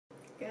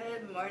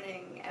Good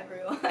morning,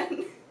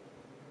 everyone.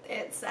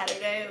 It's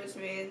Saturday, which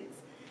means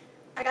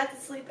I got to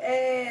sleep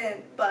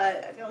in,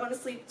 but I don't want to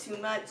sleep too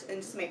much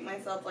and just make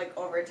myself like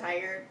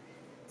overtired.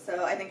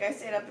 So I think I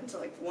stayed up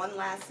until like 1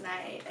 last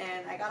night,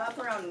 and I got up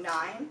around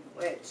 9,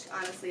 which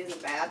honestly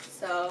isn't bad.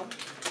 So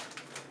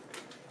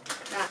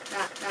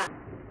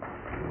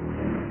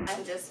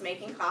I'm just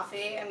making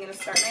coffee. I'm gonna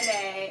start my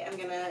day. I'm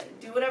gonna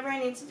do whatever I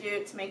need to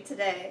do to make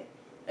today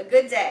a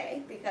good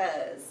day,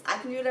 because I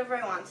can do whatever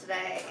I want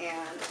today,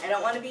 and I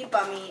don't want to be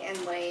bummy and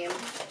lame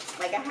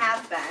like I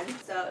have been.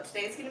 So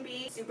today's gonna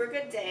be a super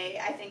good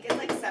day. I think it's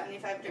like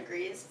 75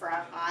 degrees for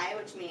a high,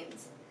 which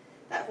means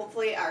that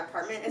hopefully our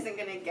apartment isn't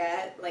gonna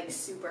get like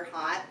super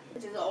hot,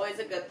 which is always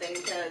a good thing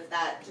because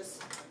that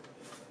just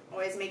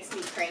always makes me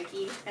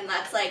cranky. And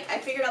that's like, I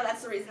figured out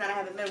that's the reason that I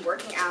haven't been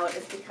working out,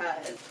 is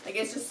because like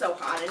it's just so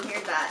hot in here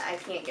that I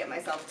can't get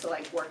myself to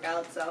like work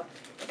out. So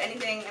if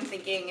anything, I'm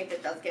thinking if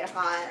it does get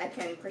hot, I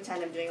can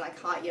pretend I'm doing like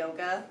hot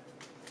yoga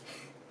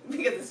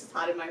because it's just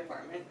hot in my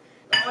apartment.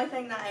 The only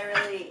thing that I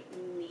really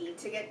need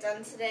to get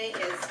done today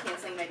is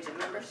canceling my gym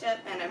membership,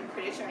 and I'm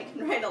pretty sure I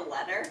can write a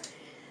letter.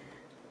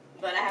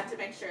 But I have to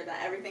make sure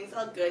that everything's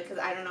all good, because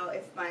I don't know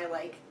if my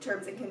like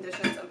terms and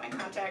conditions of my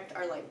contract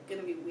are like going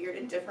to be weird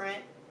and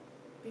different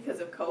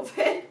because of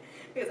COVID,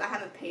 because I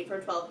haven't paid for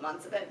 12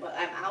 months of it, but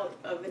I'm out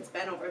of, it's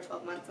been over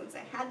 12 months since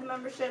I had the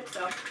membership,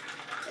 so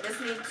I just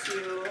need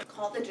to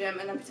call the gym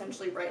and then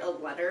potentially write a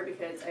letter,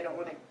 because I don't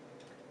want to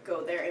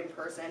go there in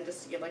person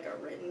just to give like a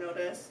written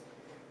notice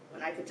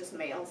when I could just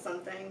mail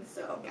something.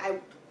 So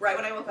right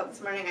when I woke up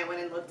this morning, I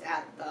went and looked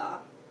at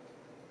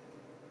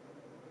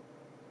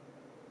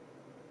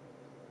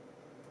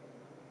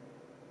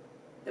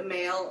the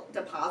mail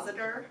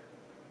depositor,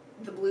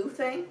 the blue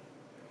thing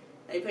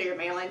that you put your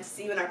mail in to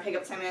see when our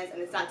pickup time is,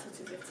 and it's not till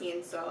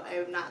 2:15, so I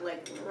have not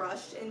like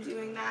rushed in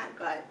doing that,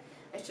 but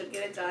I should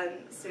get it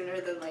done sooner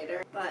than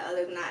later. But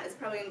other than that, it's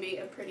probably gonna be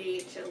a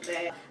pretty chill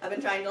day. I've been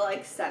trying to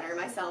like center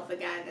myself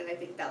again, and I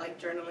think that like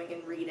journaling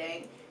and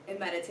reading and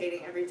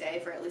meditating every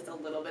day for at least a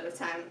little bit of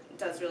time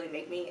does really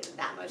make me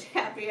that much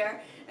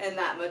happier and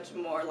that much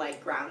more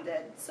like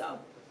grounded. So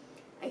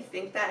I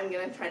think that I'm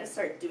going to try to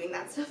start doing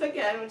that stuff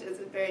again, which is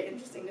very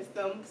interesting to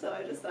film, so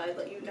I just thought I'd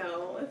let you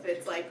know if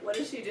it's like, what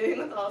is she doing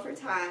with all of her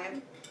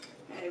time?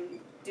 I'm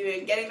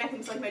getting back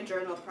into like my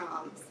journal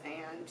prompts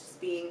and just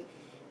being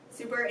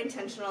super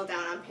intentional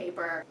down on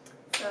paper.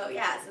 So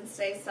yeah, since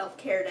today's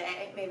self-care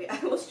day, maybe I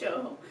will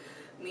show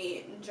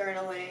me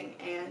journaling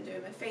and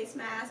doing my face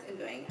mask and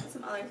doing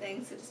some other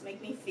things to just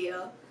make me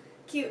feel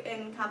cute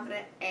and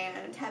confident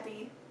and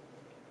happy,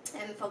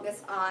 and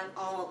focus on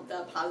all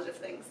the positive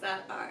things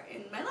that are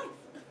in my life.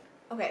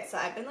 Okay, so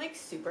I've been like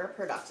super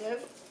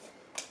productive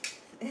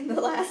in the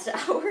last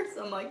hour,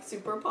 so I'm like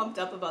super pumped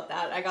up about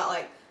that. I got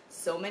like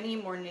so many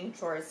morning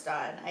chores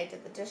done. I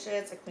did the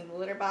dishes, I cleaned the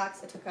litter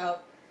box, I took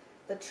out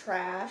the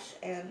trash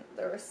and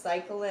the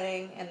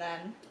recycling, and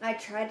then I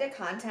tried to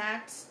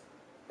contact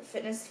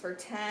Fitness for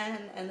 10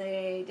 and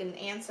they didn't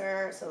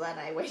answer, so then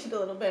I waited a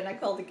little bit and I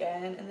called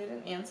again and they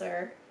didn't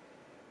answer.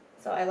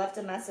 So I left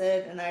a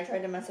message, and then I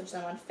tried to message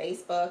them on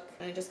Facebook,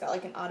 and I just got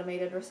like an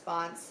automated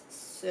response.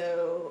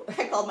 So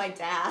I called my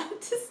dad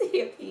to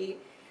see if he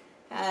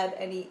had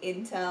any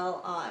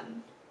intel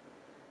on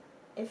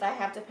if I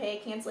have to pay a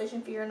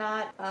cancellation fee or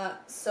not.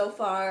 So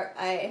far,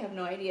 I have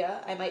no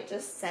idea. I might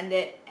just send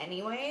it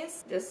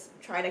anyways. Just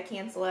try to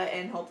cancel it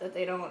and hope that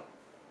they don't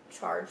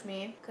charge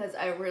me, because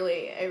I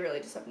really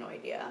just have no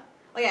idea.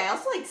 Oh yeah, I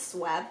also like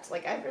swept.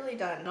 Like I've really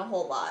done a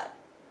whole lot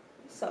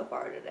so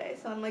far today,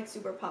 so I'm like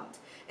super pumped.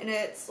 And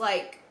it's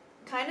like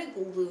kind of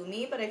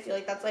gloomy, but I feel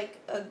like that's like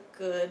a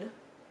good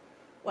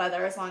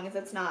weather as long as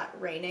it's not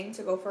raining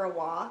to go for a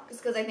walk,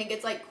 just because I think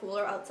it's like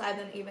cooler outside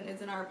than it even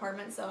is in our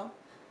apartment. So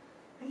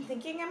I'm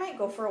thinking I might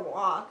go for a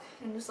walk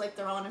and just like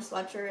throw on a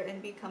sweatshirt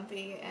and be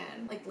comfy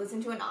and like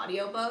listen to an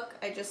audiobook.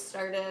 I just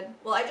started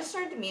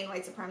to Me and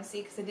White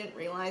Supremacy, because I didn't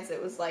realize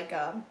it was like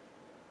a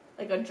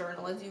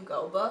journal as you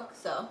go book.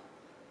 So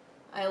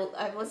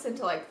I've listened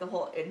to like the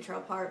whole intro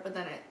part, but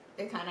then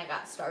it kind of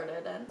got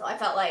started, and so I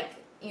felt like,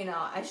 you know,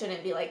 I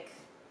shouldn't be like,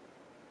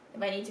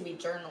 if I need to be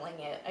journaling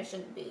it, I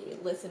shouldn't be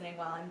listening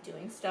while I'm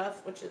doing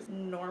stuff, which is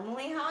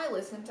normally how I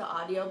listen to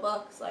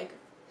audiobooks. Like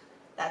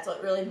that's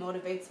what really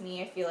motivates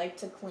me, I feel like,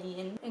 to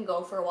clean and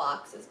go for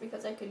walks, is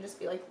because I can just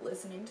be like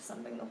listening to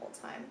something the whole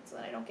time so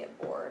that I don't get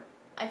bored.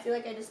 I feel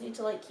like I just need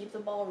to like keep the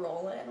ball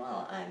rolling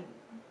while I'm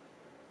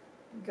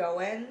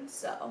going.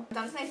 So I'm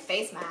done with my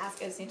face mask.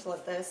 I just need to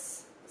let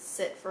this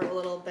sit for a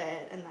little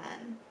bit, and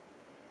then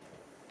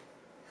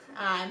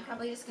I'm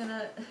probably just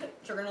gonna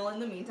journal in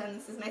the meantime.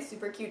 This is my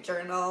super cute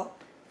journal.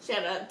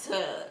 Shout out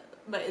to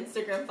my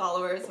Instagram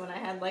followers when I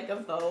had like a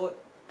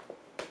vote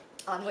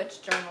on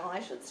which journal I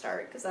should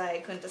start, because I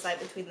couldn't decide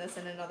between this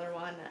and another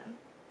one, and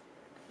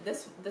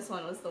this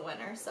one was the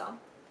winner. So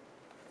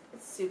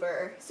it's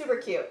super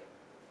cute,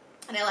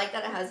 and I like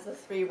that it has the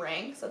 3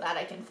 ring so that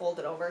I can fold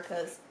it over,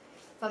 because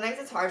sometimes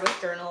it's hard with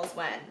journals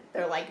when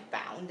they're like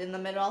bound in the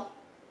middle,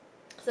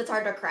 so it's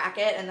hard to crack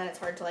it, and then it's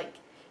hard to like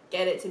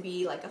get it to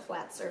be like a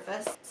flat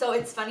surface. So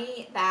it's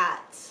funny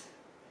that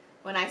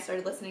when I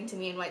started listening to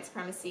Me and White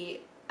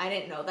Supremacy, I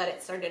didn't know that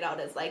it started out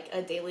as like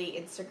a daily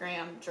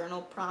Instagram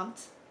journal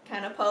prompt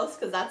kind of post,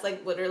 because that's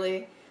like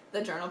literally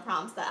the journal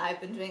prompts that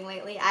I've been doing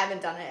lately. I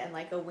haven't done it in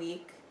like a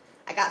week.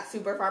 I got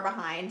super far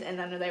behind, and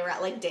then they were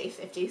at like day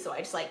 50, so I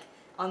just like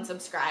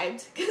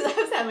unsubscribed because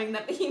I was having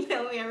them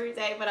email me every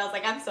day, but I was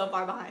like, I'm so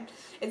far behind.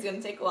 It's going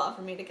to take a while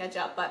for me to catch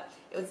up, but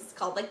it was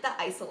called like the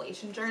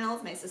isolation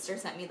journals. My sister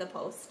sent me the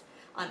post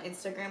on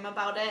Instagram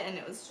about it, and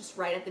it was just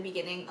right at the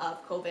beginning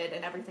of COVID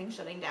and everything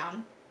shutting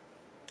down.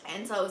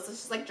 And so it was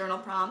just like journal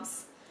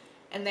prompts,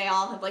 and they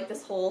all have like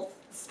this whole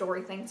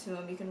story thing to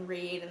them you can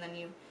read, and then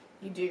you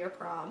do your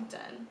prompt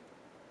and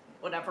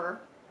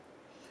whatever.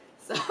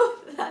 So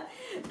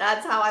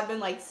that's how I've been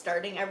like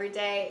starting every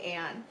day,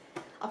 and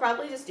I'll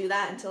probably just do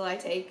that until I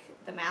take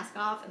the mask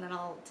off, and then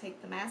I'll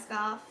take the mask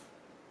off,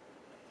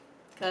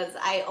 because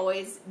I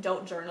always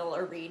don't journal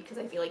or read because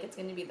I feel like it's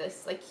going to be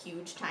this like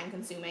huge time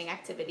consuming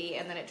activity,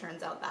 and then it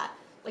turns out that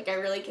like I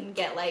really can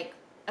get like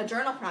a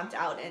journal prompt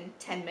out in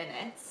 10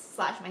 minutes /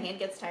 my hand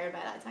gets tired by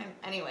that time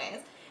anyways.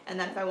 And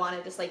then if I want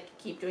to just like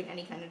keep doing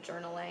any kind of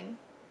journaling,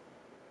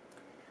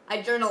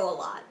 I journal a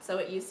lot, so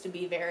it used to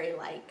be very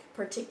like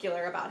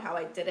particular about how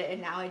I did it,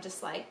 and now I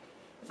just like,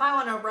 if I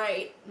want to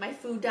write my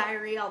food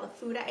diary, all the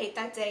food I ate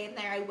that day in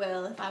there, I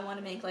will. If I want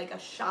to make like a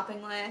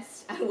shopping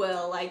list, I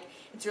will. Like,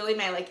 it's really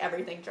my like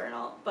everything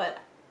journal. But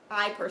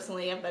I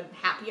personally have been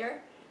happier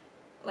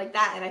like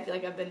that, and I feel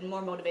like I've been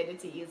more motivated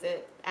to use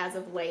it as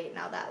of late,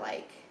 now that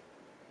like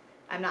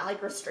I'm not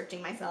like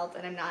restricting myself,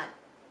 and I'm not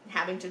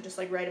having to just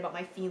like write about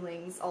my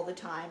feelings all the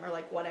time or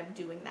like what I'm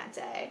doing that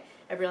day.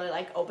 I've really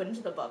like opened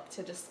the book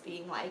to just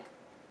being like,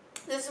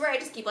 this is where I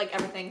just keep like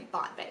everything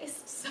thought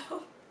based.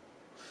 So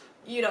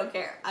you don't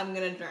care. I'm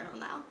gonna journal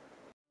now.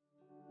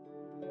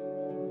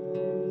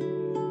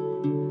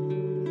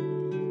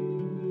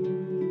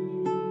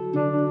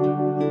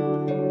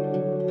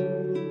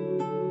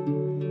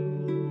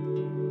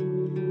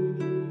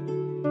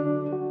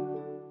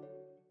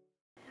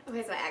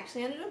 Okay, so I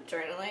actually ended up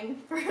journaling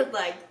for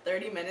like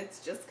 30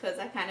 minutes just because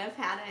I kind of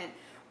hadn't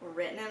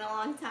written in a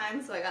long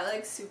time, so I got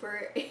like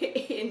super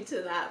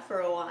into that for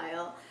a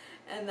while.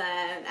 And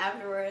then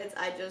afterwards,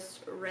 I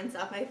just rinse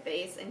off my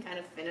face and kind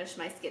of finish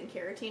my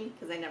skincare routine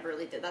because I never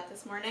really did that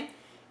this morning.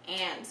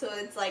 And so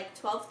it's like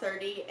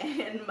 12:30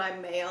 and my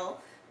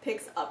mail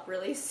picks up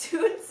really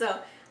soon, so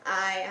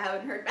I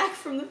haven't heard back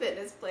from the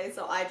fitness place,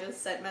 so I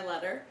just sent my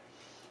letter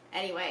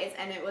anyways.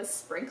 And it was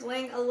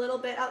sprinkling a little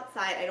bit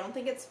outside. I don't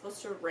think it's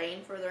supposed to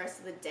rain for the rest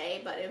of the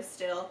day, but it was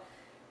still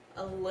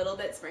a little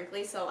bit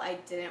sprinkly, so I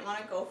didn't want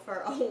to go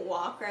for a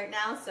walk right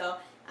now. So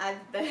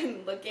I've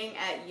been looking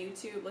at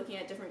YouTube, looking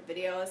at different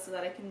videos so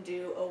that I can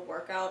do a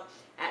workout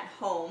at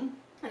home.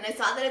 And I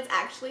saw that it's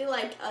actually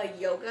like a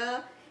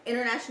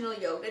International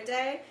Yoga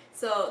Day.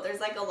 So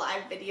there's like a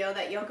live video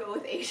that Yoga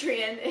with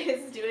Adriene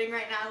is doing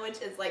right now, which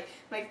is like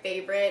my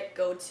favorite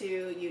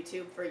go-to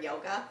YouTube for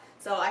yoga.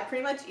 So I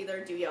pretty much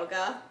either do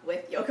Yoga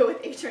with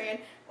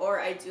Adriene, or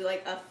I do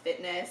like a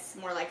fitness,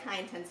 more like high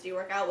intensity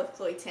workout with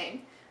Chloe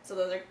Ting. So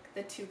those are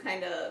the two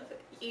kind of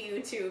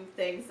YouTube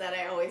things that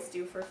I always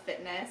do for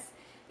fitness.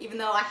 Even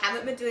though I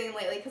haven't been doing it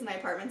lately because my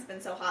apartment's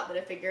been so hot, but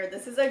I figured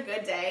this is a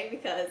good day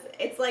because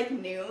it's like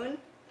noon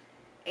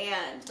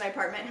and my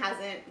apartment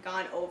hasn't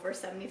gone over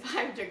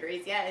 75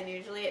 degrees yet, and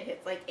usually it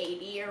hits like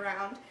 80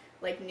 around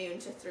like noon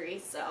to 3.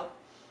 So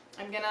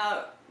I'm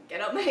gonna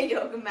get up my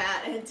yoga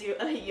mat and do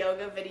a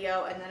yoga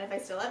video, and then if I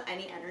still have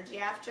any energy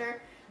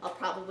after, I'll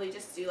probably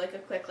just do like a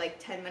quick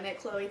like 10-minute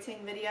Chloe Ting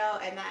video,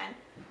 and then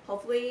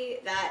hopefully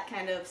that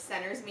kind of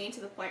centers me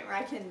to the point where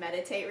I can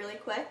meditate really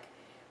quick.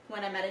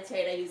 When I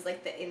meditate, I use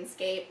like the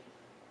Inkscape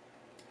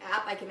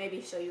app. I can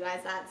maybe show you guys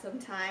that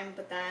sometime,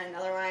 but then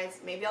otherwise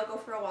maybe I'll go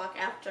for a walk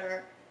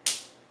after.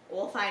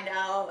 We'll find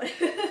out.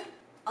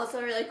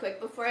 Also, really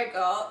quick before I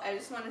go, I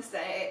just want to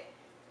say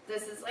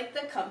this is like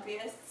the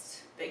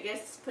comfiest,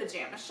 biggest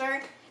pajama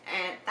shirt,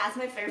 and that's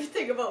my favorite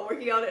thing about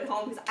working out at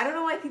home, because I don't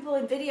know why people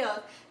in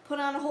videos put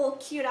on a whole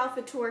cute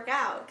outfit to work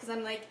out, because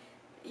I'm like,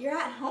 you're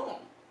at home,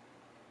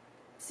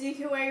 so you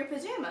can wear your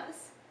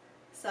pajamas.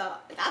 So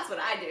that's what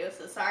I do.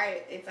 So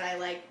sorry if I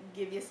like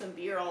give you some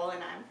B-roll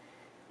and I'm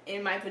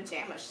in my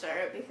pajama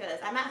shirt, because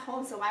I'm at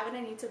home, so why would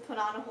I need to put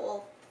on a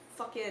whole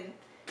fucking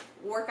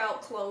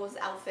workout clothes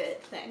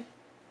outfit thing?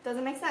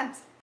 Doesn't make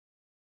sense.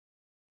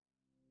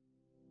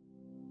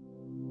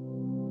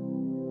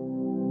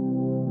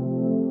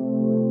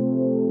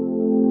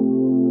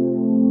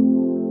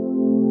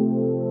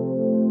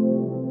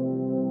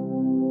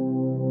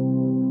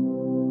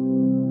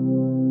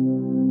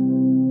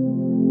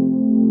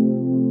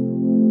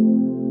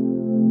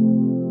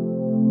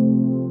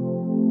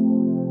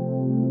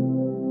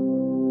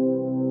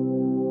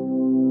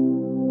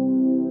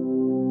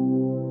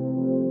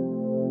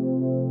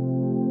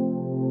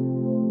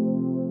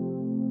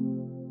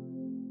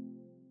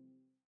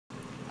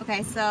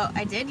 Okay, so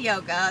I did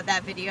yoga.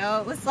 That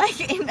video was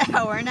like an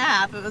hour and a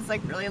half. It was like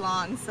really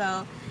long.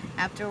 So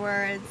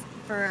afterwards,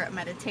 for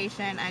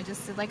meditation. I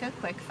just did like a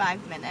quick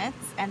 5 minutes,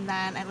 and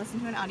then I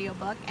listened to an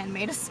audiobook and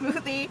made a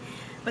smoothie.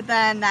 But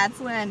then that's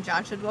when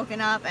Josh had woken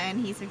up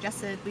and he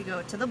suggested we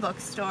go to the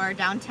bookstore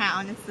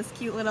downtown. It's this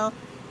cute little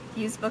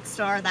used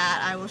bookstore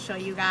that I will show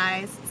you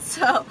guys.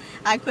 So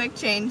I quick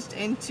changed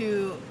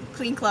into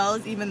clean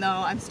clothes, even though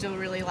I'm still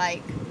really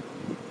like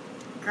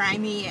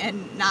grimy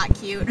and not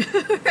cute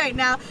right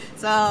now.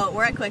 So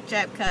we're at Quick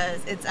Trip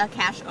because it's a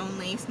cash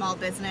only small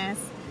business.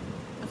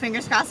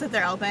 Fingers crossed that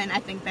they're open. I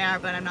think they are,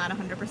 but I'm not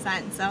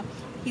 100%. So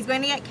he's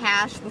going to get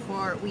cash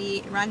before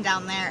we run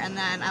down there, and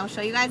then I will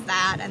show you guys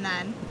that, and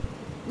then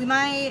we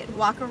might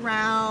walk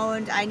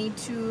around. I need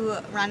to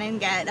run and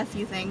get a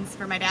few things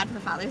for my dad for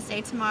Father's Day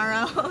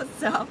tomorrow,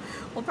 so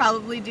we'll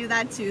probably do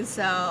that too.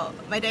 So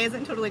my day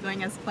isn't totally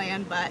going as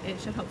planned, but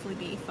it should hopefully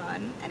be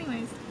fun.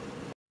 Anyways.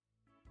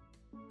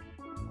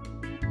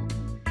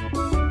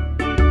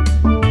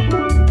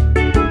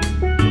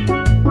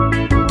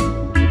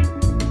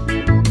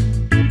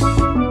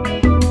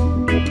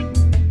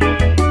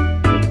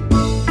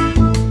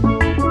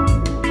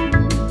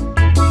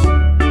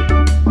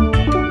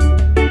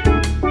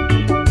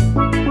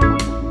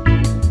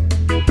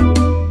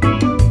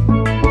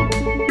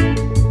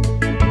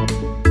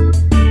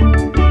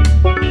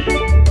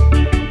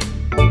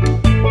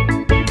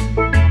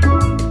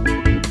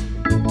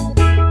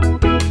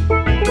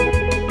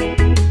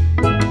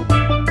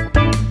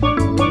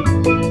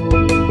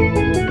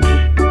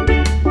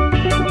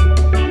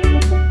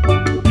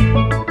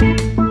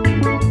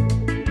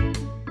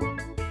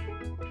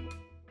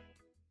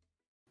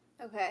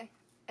 Okay,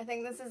 I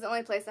think this is the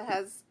only place that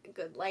has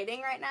good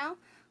lighting right now.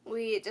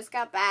 We just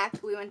got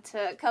back. We went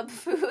to Cub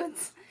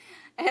Foods,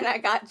 and I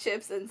got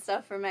chips and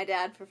stuff for my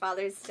dad for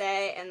Father's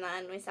Day, and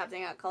then we stopped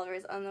in at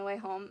Culver's on the way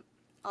home,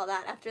 all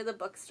that after the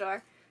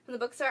bookstore. From the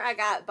bookstore, I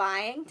got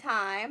Buying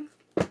Time.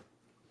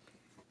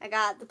 I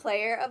got The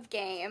Player of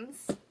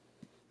Games.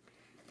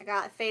 I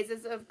got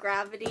Phases of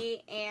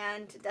Gravity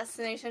and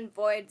Destination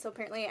Void, so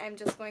apparently I'm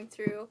just going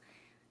through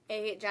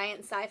a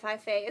giant sci-fi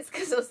phase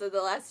because those are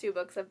the last 2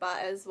 books I've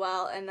bought as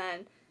well. And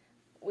then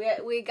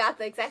we got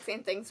the exact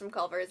same things from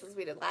Culver's as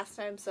we did last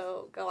time,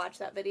 so go watch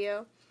that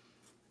video.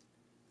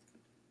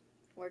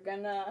 I'm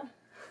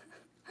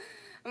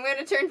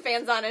gonna turn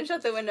fans on and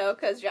shut the window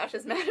because Josh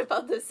is mad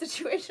about this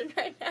situation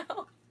right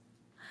now.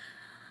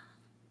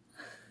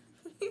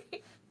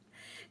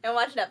 And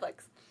watch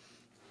Netflix.